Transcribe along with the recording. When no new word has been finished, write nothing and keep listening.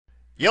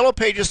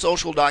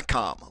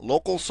YellowPagesSocial.com,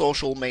 local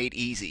social made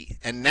easy.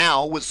 And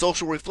now with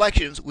Social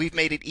Reflections, we've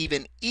made it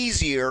even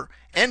easier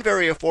and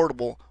very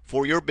affordable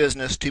for your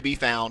business to be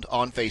found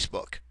on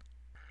Facebook.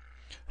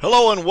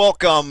 Hello and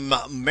welcome.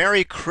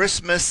 Merry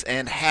Christmas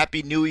and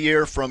Happy New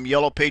Year from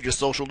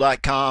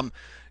YellowPagesSocial.com.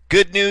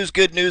 Good news,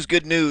 good news,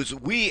 good news.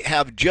 We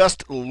have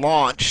just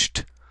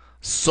launched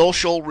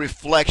Social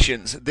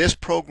Reflections. This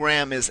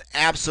program is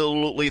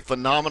absolutely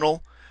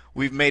phenomenal.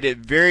 We've made it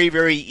very,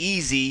 very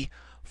easy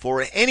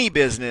for any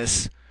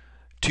business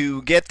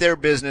to get their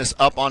business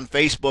up on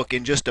Facebook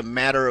in just a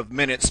matter of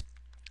minutes.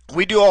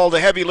 We do all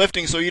the heavy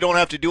lifting so you don't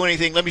have to do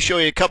anything. Let me show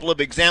you a couple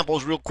of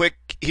examples real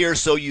quick here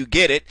so you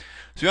get it.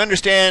 So you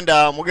understand,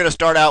 we're going to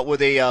start out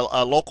with a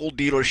local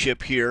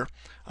dealership here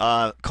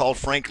called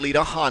Frank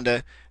Leta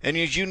Honda. And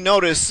as you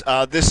notice,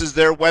 this is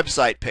their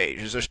website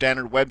page. It's their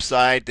standard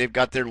website. They've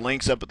got their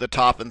links up at the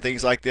top and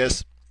things like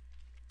this.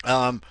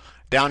 Down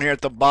here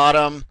at the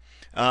bottom,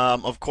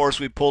 of course,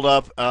 we pulled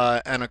up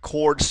an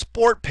Accord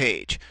Sport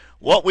page.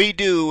 What we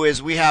do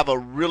is we have a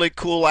really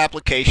cool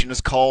application.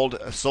 It's called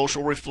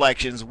Social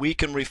Reflections. We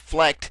can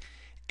reflect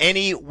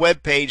any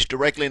web page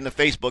directly into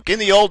Facebook. In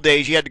the old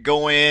days, you had to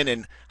go in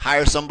and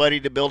hire somebody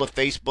to build a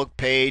Facebook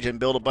page and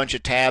build a bunch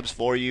of tabs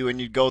for you,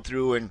 and you'd go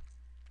through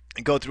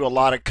a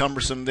lot of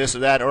cumbersome this or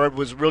that, or it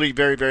was really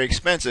very, very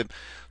expensive.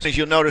 So as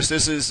you'll notice,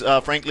 this is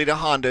Frank Leta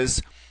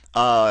Honda's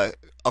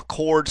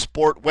Accord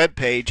Sport web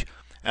page.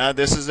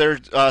 This is their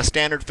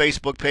standard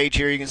Facebook page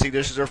here. You can see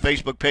this is their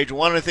Facebook page.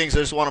 One of the things I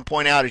just want to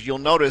point out is you'll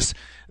notice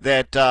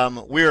that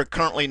we are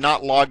currently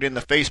not logged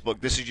into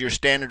Facebook. This is your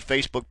standard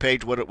Facebook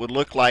page, what it would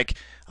look like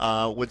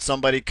when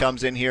somebody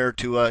comes in here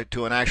to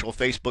an actual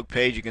Facebook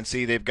page. You can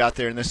see they've got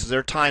there, and this is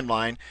their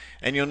timeline.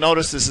 And you'll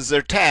notice this is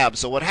their tab.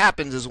 So what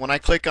happens is when I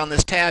click on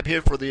this tab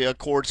here for the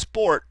Accord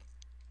Sport,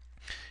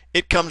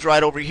 it comes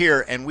right over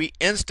here, and we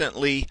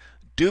instantly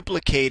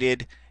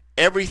duplicated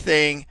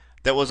everything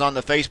that was on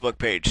the Facebook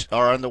page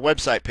or on the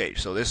website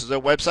page. So this is their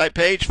website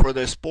page for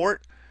the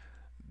sport.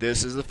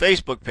 This is the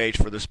Facebook page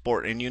for the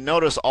sport. And you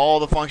notice all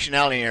the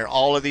functionality here.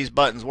 All of these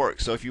buttons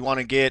work. So if you want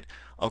to get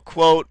a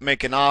quote,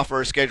 make an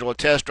offer, schedule a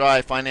test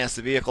drive, finance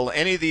the vehicle,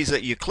 any of these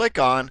that you click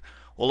on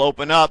will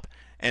open up,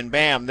 and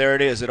bam, there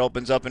it is. It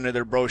opens up into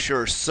their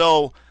brochure.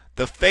 So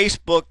the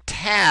Facebook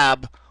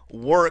tab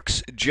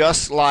works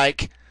just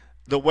like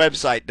the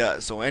website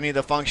does. So any of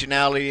the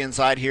functionality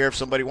inside here, if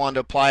somebody wanted to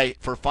apply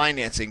for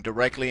financing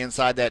directly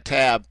inside that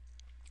tab,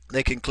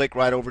 they can click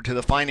right over to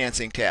the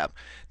financing tab.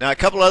 Now a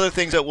couple other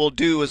things that we'll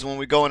do is when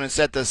we go in and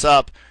set this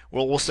up,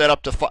 we'll set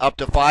up to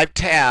 5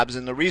 tabs.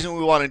 And the reason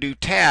we want to do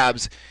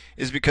tabs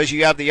is because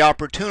you have the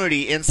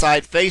opportunity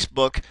inside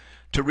Facebook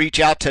to reach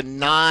out to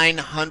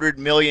 900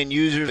 million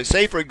users.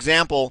 Say for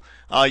example,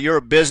 you're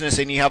a business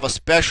and you have a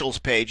specials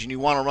page and you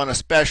want to run a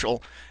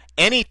special.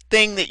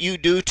 Anything that you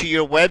do to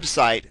your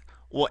website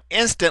will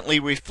instantly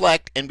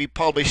reflect and be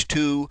published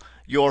to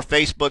your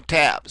Facebook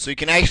tab. So you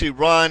can actually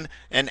run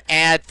an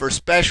ad for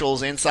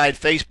specials inside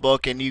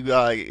Facebook, and you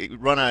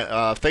run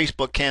a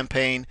Facebook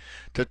campaign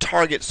to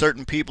target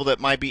certain people that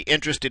might be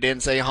interested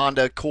in, say,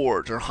 Honda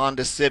Accords or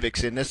Honda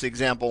Civics. In this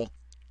example,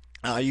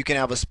 you can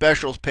have a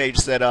specials page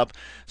set up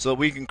so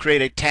we can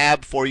create a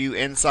tab for you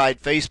inside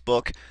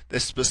Facebook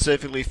that's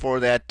specifically for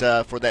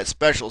that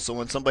special. So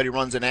when somebody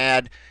runs an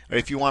ad, or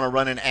if you want to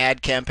run an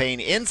ad campaign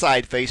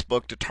inside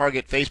Facebook to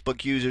target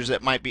Facebook users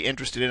that might be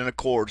interested in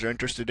Accords or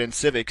interested in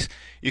Civics,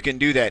 you can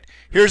do that.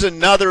 Here's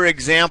another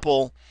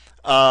example.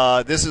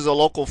 This is a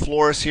local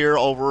florist here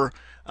over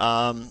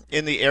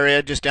in the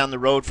area just down the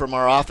road from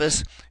our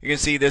office. You can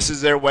see this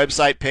is their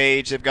website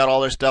page. They've got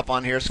all their stuff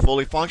on here. It's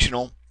fully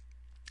functional.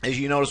 As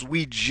you notice,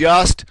 we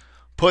just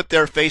put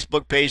their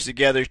Facebook page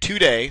together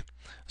today,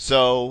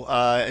 so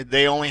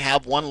they only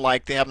have one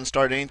like. They haven't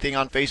started anything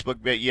on Facebook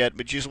yet,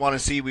 but you just want to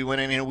see we went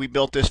in and we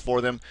built this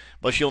for them.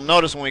 But you'll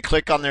notice when we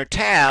click on their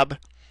tab,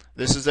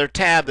 this is their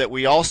tab that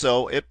we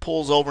also, it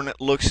pulls over and it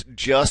looks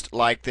just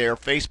like their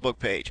Facebook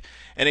page.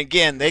 And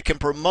again, they can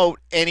promote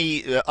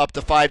any up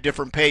to 5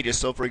 different pages.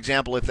 So for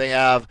example, if they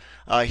have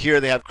here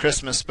they have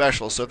Christmas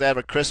specials. So if they have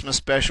a Christmas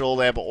special,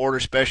 they have an order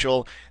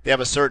special, they have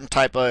a certain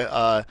type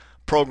of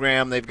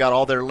program, they've got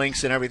all their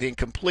links and everything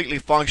completely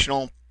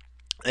functional.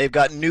 They've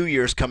got New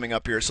Year's coming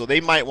up here, so they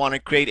might want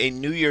to create a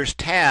New Year's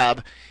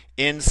tab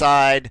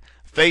inside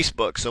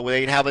Facebook. So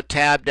they'd have a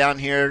tab down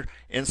here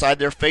inside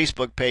their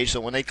Facebook page. So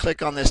when they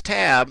click on this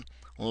tab,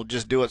 we'll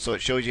just do it so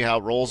it shows you how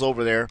it rolls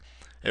over there.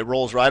 It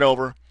rolls right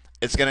over.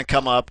 It's going to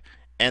come up,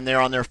 and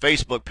they're on their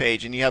Facebook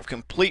page, and you have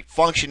complete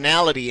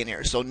functionality in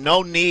here. So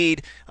no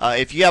need,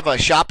 if you have a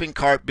shopping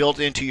cart built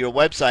into your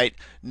website,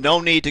 no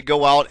need to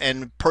go out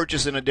and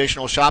purchase an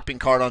additional shopping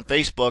cart on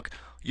Facebook.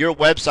 Your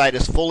website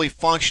is fully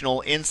functional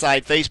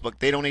inside Facebook.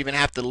 They don't even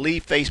have to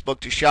leave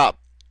Facebook to shop.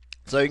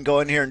 So they can go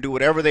in here and do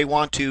whatever they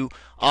want to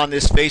on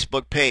this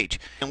Facebook page.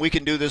 And we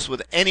can do this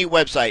with any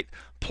website: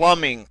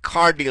 plumbing,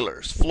 car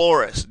dealers,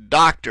 florists,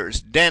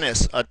 doctors,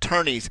 dentists,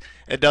 attorneys.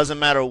 It doesn't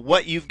matter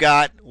what you've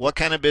got, what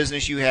kind of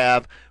business you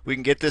have. We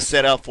can get this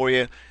set up for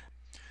you.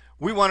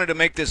 We wanted to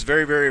make this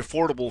very, very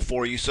affordable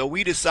for you, so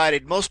we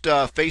decided most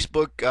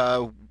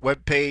Facebook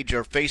web page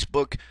or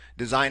Facebook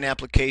design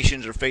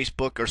applications or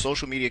Facebook or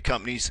social media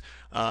companies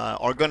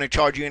are going to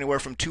charge you anywhere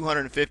from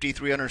 $250,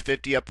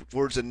 $350,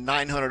 upwards of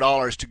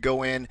 $900 to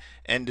go in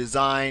and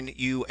design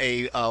you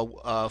a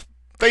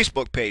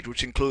Facebook page,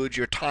 which includes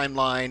your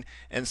timeline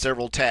and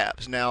several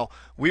tabs. Now,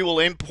 we will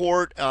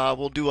import,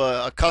 we'll do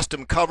a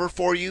custom cover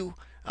for you,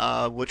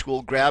 which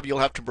we'll grab. You'll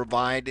have to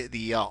provide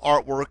the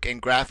artwork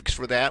and graphics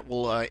for that.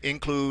 We'll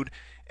include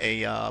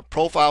a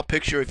profile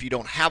picture if you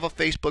don't have a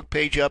Facebook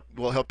page up.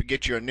 We'll help you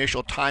get your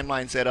initial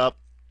timeline set up.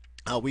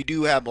 We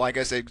do have, like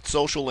I said,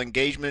 social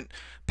engagement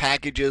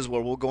packages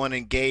where we'll go and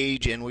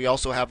engage, and we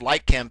also have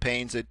like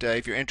campaigns that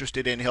if you're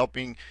interested in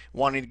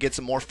wanting to get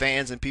some more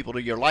fans and people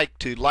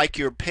to like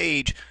your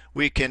page,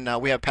 we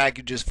have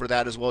packages for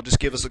that as well. Just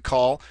give us a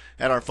call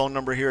at our phone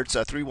number here. It's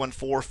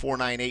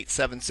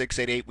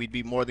 314-498-7688. We'd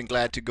be more than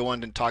glad to go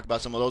in and talk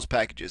about some of those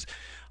packages.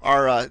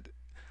 Our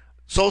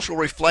social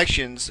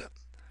reflections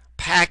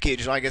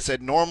package, like I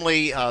said,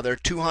 normally they're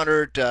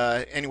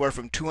anywhere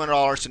from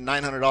 $200 to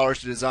 $900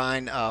 to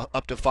design,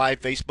 up to 5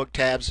 Facebook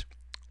tabs.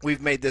 We've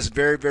made this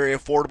very, very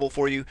affordable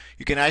for you.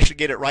 You can actually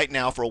get it right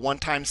now for a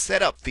one-time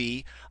setup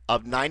fee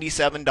of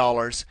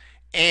 $97,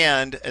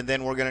 and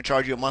then we're going to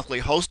charge you a monthly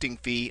hosting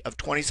fee of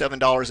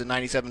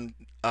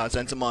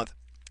 $27.97 a month.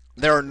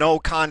 There are no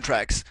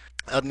contracts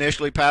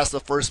initially past the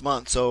first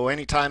month, so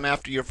anytime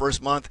after your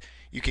first month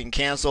you can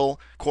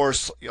cancel. Of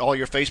course, all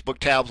your Facebook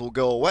tabs will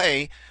go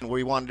away. And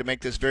we wanted to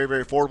make this very,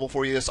 very affordable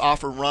for you. This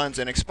offer runs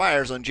and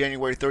expires on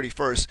January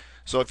 31st.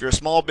 So if you're a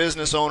small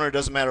business owner, it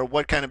doesn't matter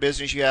what kind of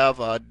business you have,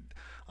 a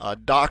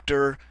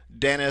doctor,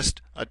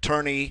 dentist,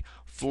 attorney,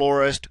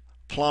 florist,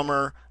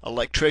 plumber,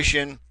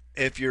 electrician.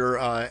 If you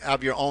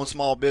have your own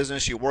small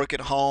business, you work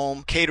at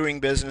home, catering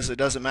business, it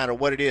doesn't matter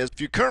what it is. If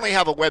you currently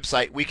have a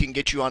website, we can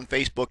get you on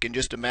Facebook in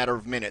just a matter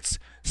of minutes.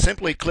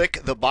 Simply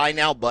click the Buy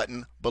Now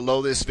button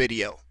below this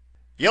video.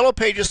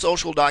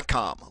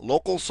 YellowPagesSocial.com,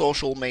 local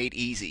social made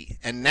easy.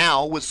 And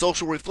now with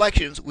Social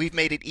Reflections, we've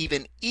made it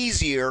even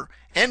easier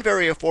and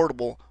very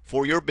affordable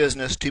for your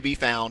business to be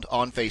found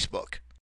on Facebook.